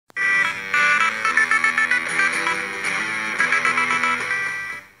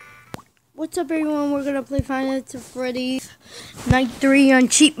What's up, everyone? We're gonna play Five Nights at Freddy's Night 3 on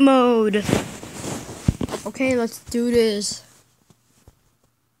cheat mode. Okay, let's do this.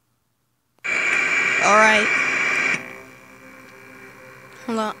 Alright.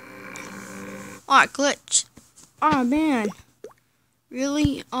 Hold on. Oh, glitch. Oh, man.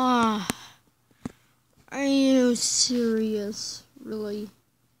 Really? Ah. Are you serious? Really?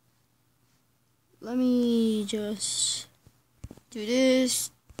 Let me just do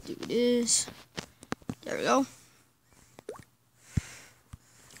this. Do this. There we go.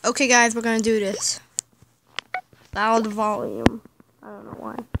 Okay, guys, we're gonna do this. Loud volume. I don't know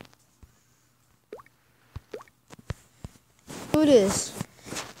why. Do this.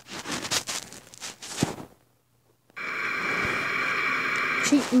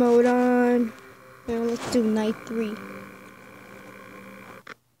 Cheat mode on. Now let's do night 3.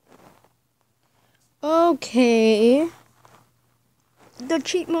 Okay. The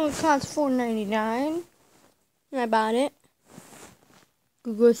cheat mode costs $4.99, and I bought it.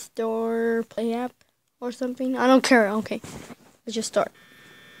 Google Store, Play App, or something. I don't care. Okay, let's just start.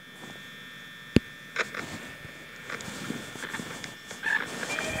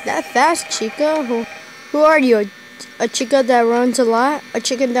 That fast, Chica? Who are you? A chica that runs a lot? A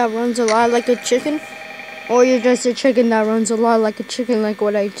chicken that runs a lot like a chicken? Or you're just a chicken that runs a lot like a chicken, like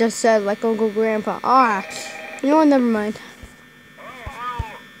what I just said, like Uncle Grandpa? Ah, you know what? Never mind.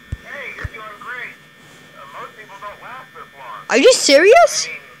 Are you serious?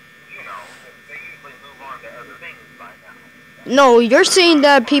 No, you're saying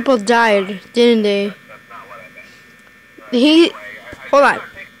that people died, didn't they? Hold on.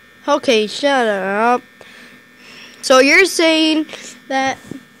 Okay, shut up. So you're saying that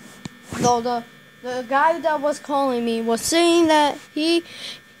the guy that was calling me was saying that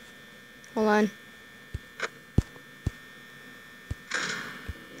hold on.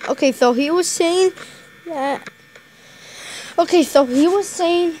 Okay, so he was saying that. Okay, so he was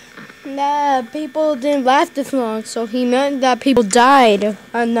saying that people didn't last this long, so he meant that people died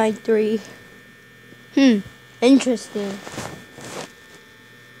on night 3. Interesting.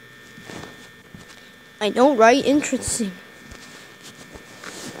 I know, right? Interesting.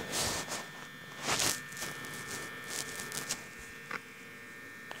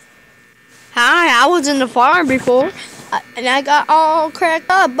 Hi, I was in the farm before, and I got all cracked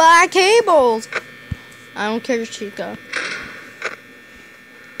up by cables. I don't care, Chica.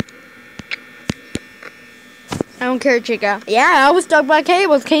 I don't care, Chica. Yeah, I was stuck by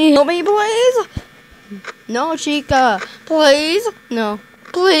cables. Can you help me, please? No, Chica. Please? No.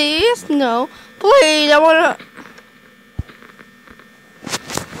 Please? No. Please, I wanna...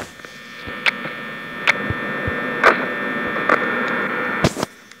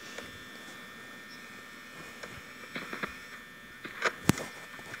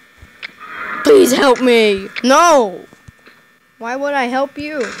 Please help me. No. Why would I help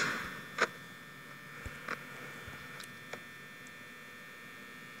you?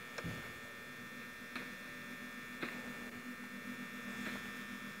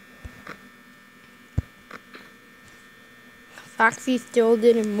 Foxy still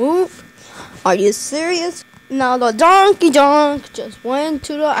didn't move. Are you serious? Now the donkey donk just went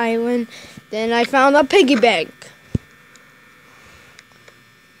to the island. Then I found a piggy bank.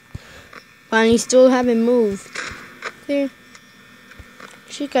 But he still haven't moved. See?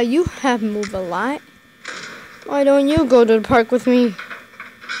 Chica, you have moved a lot. Why don't you go to the park with me?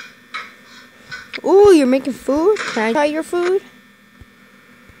 Ooh, you're making food? Can I try your food?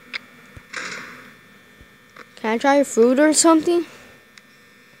 Can I try your food or something?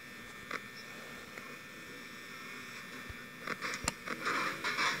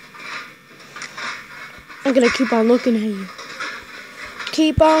 I'm gonna keep on looking at you.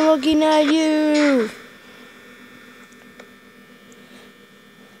 Keep on looking at you.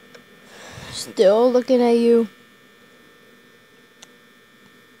 Still looking at you.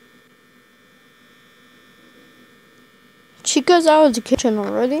 Chica's out of the kitchen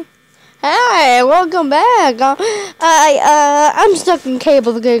already. Hi, welcome back. I'm stuck in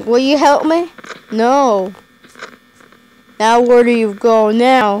cable again. Will you help me? No. Now where do you go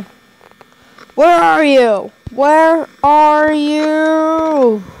now? Where are you? Where are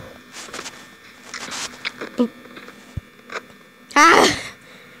you? Ah!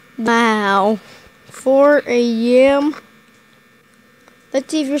 Wow. 4 a.m.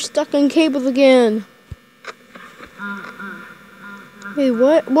 Let's see if you're stuck in cable again. Wait,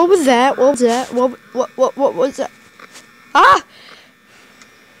 what? What was that? What was that? What was that? Ah!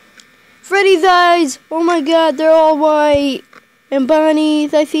 Freddy's eyes! Oh my god, they're all white. And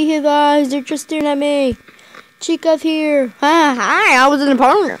Bonnie's, I see his eyes. They're just staring at me. Chica's here. Hi, I was in the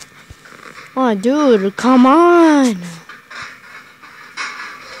partner. Oh, dude, come on.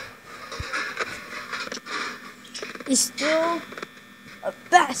 It's still a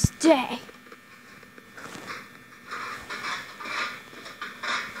best day.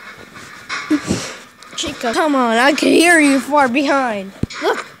 Chica, come on, I can hear you far behind.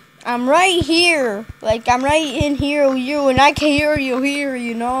 Look, I'm right here. Like, I'm right in here with you, and I can hear you here,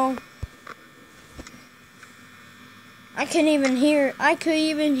 you know? I could even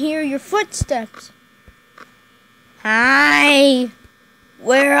hear your footsteps. Hi.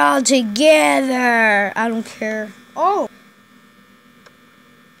 We're all together. I don't care. Oh.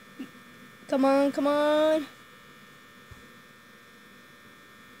 Come on, come on.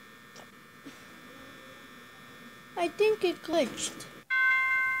 I think it glitched.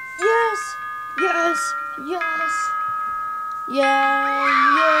 Yes, yes, yes. Yeah.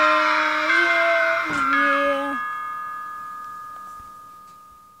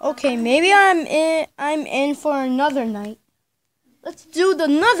 Okay, maybe I'm in for another night. Let's do the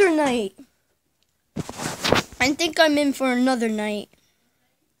another night. I think I'm in for another night.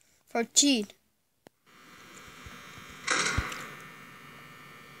 For cheat.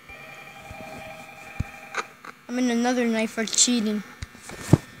 I'm in another night for cheating.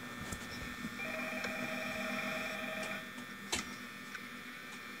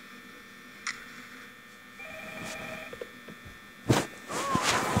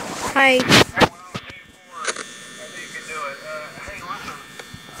 Hi.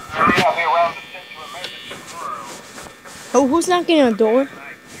 Oh, who's knocking on the door?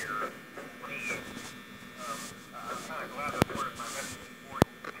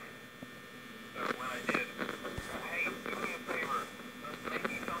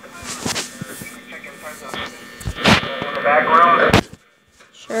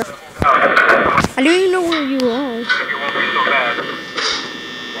 Sure. I don't even know where you are.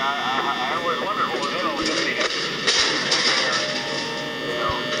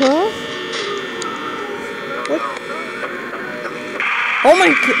 Huh? What? Oh my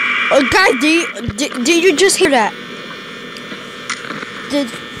god! Guys, did you just hear that?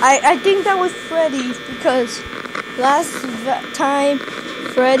 I think that was Freddy, because last time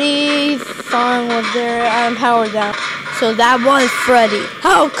Freddy's song was there and Power Down. So that was Freddy.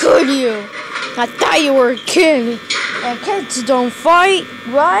 How could you? I thought you were a kid. And kids don't fight,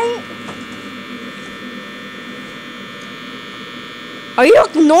 right? Are you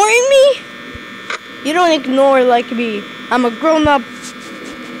ignoring me? You don't ignore like me. I'm a grown-up,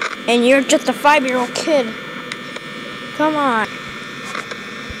 and you're just a 5-year-old kid. Come on.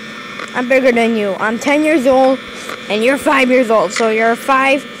 I'm bigger than you. I'm 10 years old, and you're 5 years old. So you're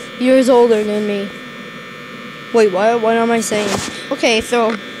 5 years older than me. Wait, what? What am I saying? Okay,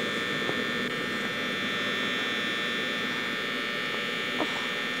 so...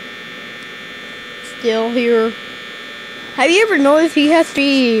 Still here. Have you ever noticed he has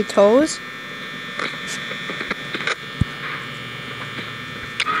 3 toes?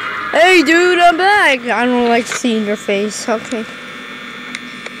 Hey dude, I'm back! I don't like seeing your face. Okay.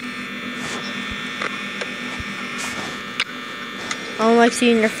 I don't like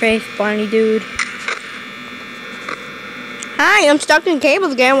seeing your face, Bonnie dude. Hi, I'm stuck in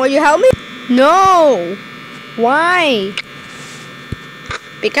cables again. Will you help me? No! Why?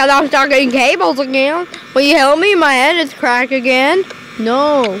 Because I'm stuck in cables again. Will you help me? My head is cracked again.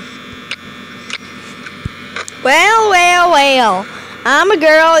 No. Well. I'm a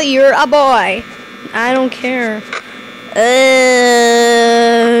girl, you're a boy. I don't care.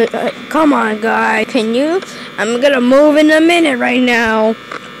 Come on, guys. Can you? I'm gonna move in a minute right now.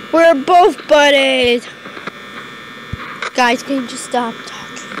 We're both buddies. Guys, can you just stop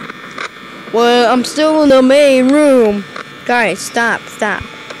talking? Well, I'm still in the main room. Guys, stop.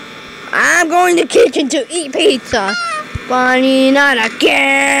 I'm going to the kitchen to eat pizza. Bonnie, not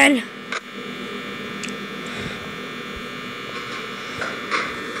again.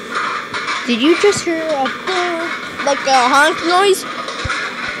 Did you just hear a boom, like a honk noise?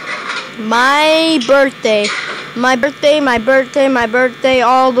 My birthday,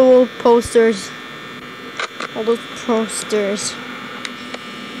 all those posters.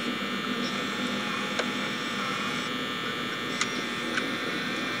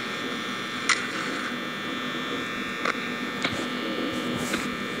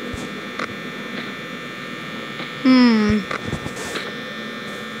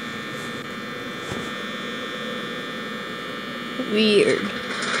 Weird.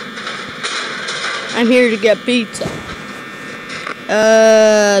 I'm here to get pizza.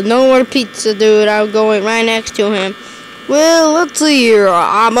 No more pizza, dude. I'm going right next to him. Well, let's see here.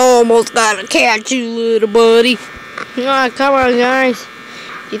 I'm almost gonna catch you, little buddy. Ah, come on, guys.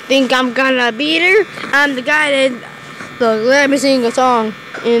 You think I'm gonna beat her? I'm the guy that... Look, let me sing a song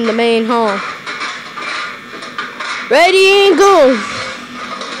in the main hall. Ready and go!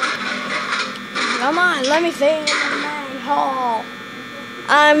 Come on, let me sing in the main hall.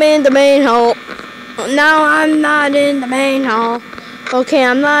 I'm in the main hall. No, I'm not in the main hall. Okay,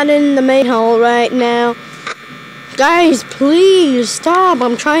 I'm not in the main hall right now. Guys, please stop.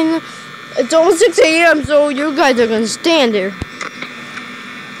 I'm trying to... It's almost 6 a.m., so you guys are going to stand there.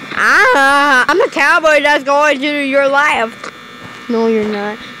 I'm a cowboy that's going to your life. No, you're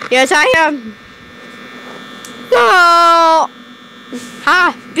not. Yes, I am. No!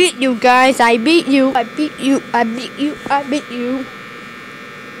 Ha! Beat you guys. I beat you. I beat you. I beat you. I beat you.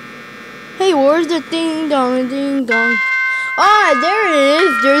 Hey, where's the ding dong? Ding dong. Ah, there it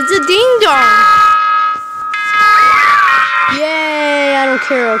is. There's the ding dong. Yay! I don't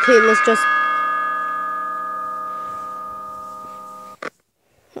care. Okay, let's just.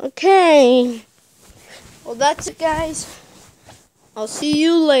 Okay. Well, that's it, guys. I'll see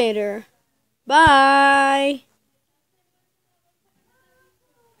you later. Bye.